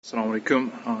अस्सलाम वालेकुम।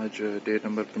 आज डे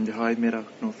नंबर 50 है मेरा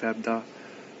NoFap दा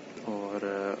और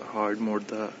हार्ड मोड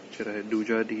दा जेह्ड़ा है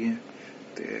दूजा डी है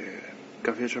ते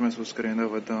काफ़ी अच्छा महसूस करेंदा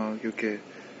वदा क्योंकि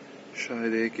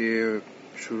शायद है कि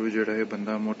शुरू जेह्ड़ा है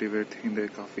बंदा मोटिवेट थींदे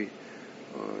काफ़ी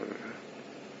और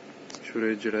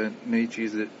शुरू जेह्ड़ा नई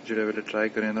चीज़ जेह्ड़ा वेले ट्राई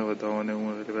करेंदा वदा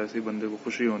उन्हें वैसे ही बंदे को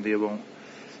खुशी होंदी है बहु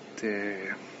ते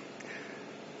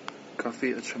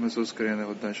काफ़ी अच्छा महसूस करेंदा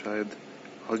वदा शायद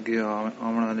अगे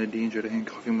आने वाले दिन जेह्ड़े हैं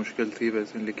काफ़ी मुश्किल थी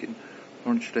वैसे लेकिन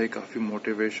हुण जेह्ड़ा काफ़ी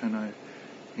मोटिवेशन है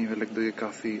इवें लगदा कि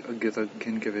काफ़ी अगे तक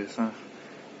गिन के वैसा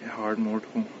हार्ड मोड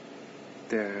हूँ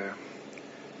ते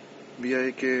भी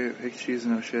है कि एक चीज़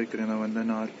ना शेयर करेंदा बंदा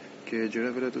नाल कि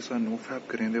जेह्ड़ा वेले तुस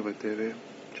NoFap करेंदे वदे वे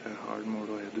चाहे हार्ड मोड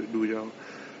हो या दूजा हो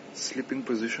स्लीपिंग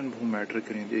पोजीशन बहुत मैटर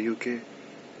करेंदी है क्योंकि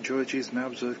जो चीज़ मैं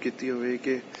ऑब्जर्व की होवे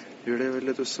कि जेह्ड़े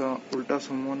वेले तुस उल्टा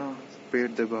सुमो ना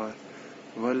पेट दे बाहर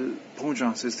वल बहुत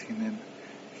चांसेस थींदे न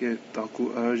कि ताकू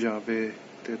अर्ज आवे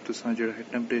ते तुसां जेह्ड़ा है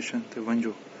टेम्पटेशन ते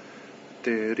वंजो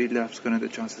ते रिलैप्स करने दे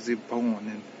चांसेस ही बहुत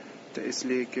होंदे न ते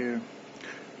इसलिए कि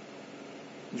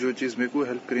जो चीज़ मेरे को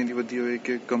हेल्प करेंदी वधी होए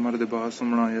कि कमर दे बाहर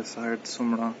सुमना या साइड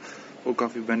सुमना वो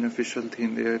काफ़ी बेनिफिशियल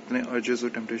थींदे है इतने अर्जेस और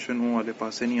टेम्पटेशन वो वाले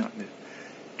पासे नहीं आते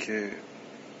कि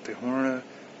ते हुण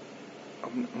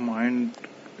अपना माइंड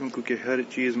क्योंकि हर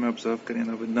चीज़ में ऑब्जर्व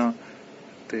करेंदा बंदा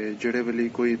ते जेह्ड़े वेले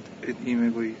कोई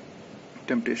इवें कोई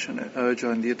टेम्पटेशन अर्ज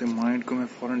आंदी है तो माइंड को मैं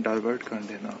फौरन डाइवर्ट कर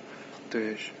देना तो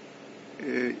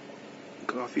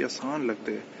काफ़ी आसान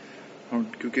लगते और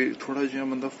क्योंकि थोड़ा जिहा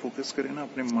बंदा फोकस करे ना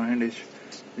अपने माइंड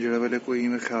जेह्ड़े वेले कोई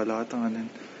इवें ख्यालात आंदे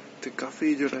तो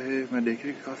काफ़ी जेह्ड़ा है मैं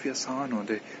देखिया कि काफ़ी आसान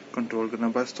होंदे कंट्रोल करना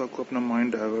बस तो आपको अपना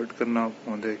माइंड डाइवर्ट करना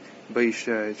होंदे बई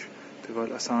शय ते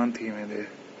वल आसान थी वेंदे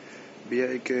भी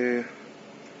है कि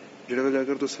जेह्ड़े वेले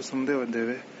अगर तुस सुनदे वंदे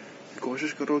वे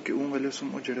कोशिश करो कि उन वेले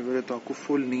सुमो जेह्ड़े वेले ताकू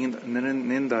फुल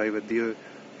नींद आई वदी हो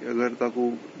अगर ताकू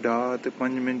डा ते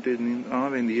 5 मिनट नींद आ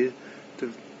वेंदी है तो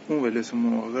उन वेले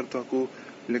सुमो अगर ताकू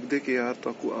लगदे कि यार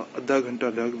ताकू आधा घंटा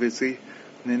लग वैसे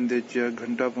नींद या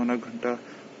घंटा पौना घंटा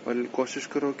पर कोशिश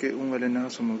करो कि उन वेले ना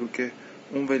सुमो क्योंकि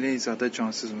उन वेले ही ज़्यादा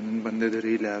चांसेस होंदे बंदे दे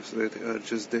रिलैप्स दे ते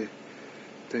अर्जेस दे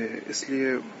ते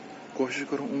इसलिए कोशिश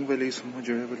करो उन वेले ही सुमो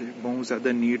जेह्ड़े वेले बहुत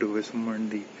ज़्यादा नीड होवे सुमन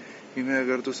दी इवें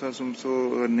अगर तुस सुमसो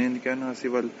नींद कहना आसी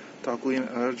वल ताकू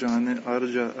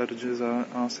अर्जेस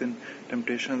आसन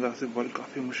टेम्पटेशन आसन वल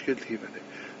काफ़ी मुश्किल थी वेंदे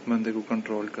बंदे को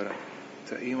कंट्रोल करा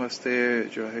तो ई वास्ते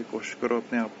जो है कोशिश करो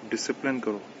अपने आप को डिसिप्लिन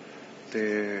करो ते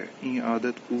ई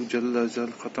आदत को जल्द अज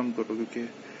जल्द ख़त्म करो क्योंकि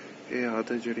ये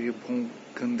आदत जी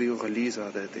बहुत गंदी और गलीज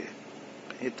आदत है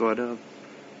ये तुम्हारा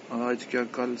आज क्या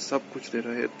कल सब कुछ दे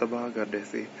रहा है तबाह कर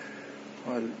देती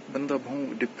और बंदा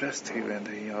बहुत डिप्रेस थी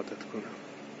वेंदा ये आदत को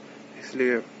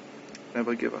इसलिए मैं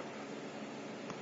बगे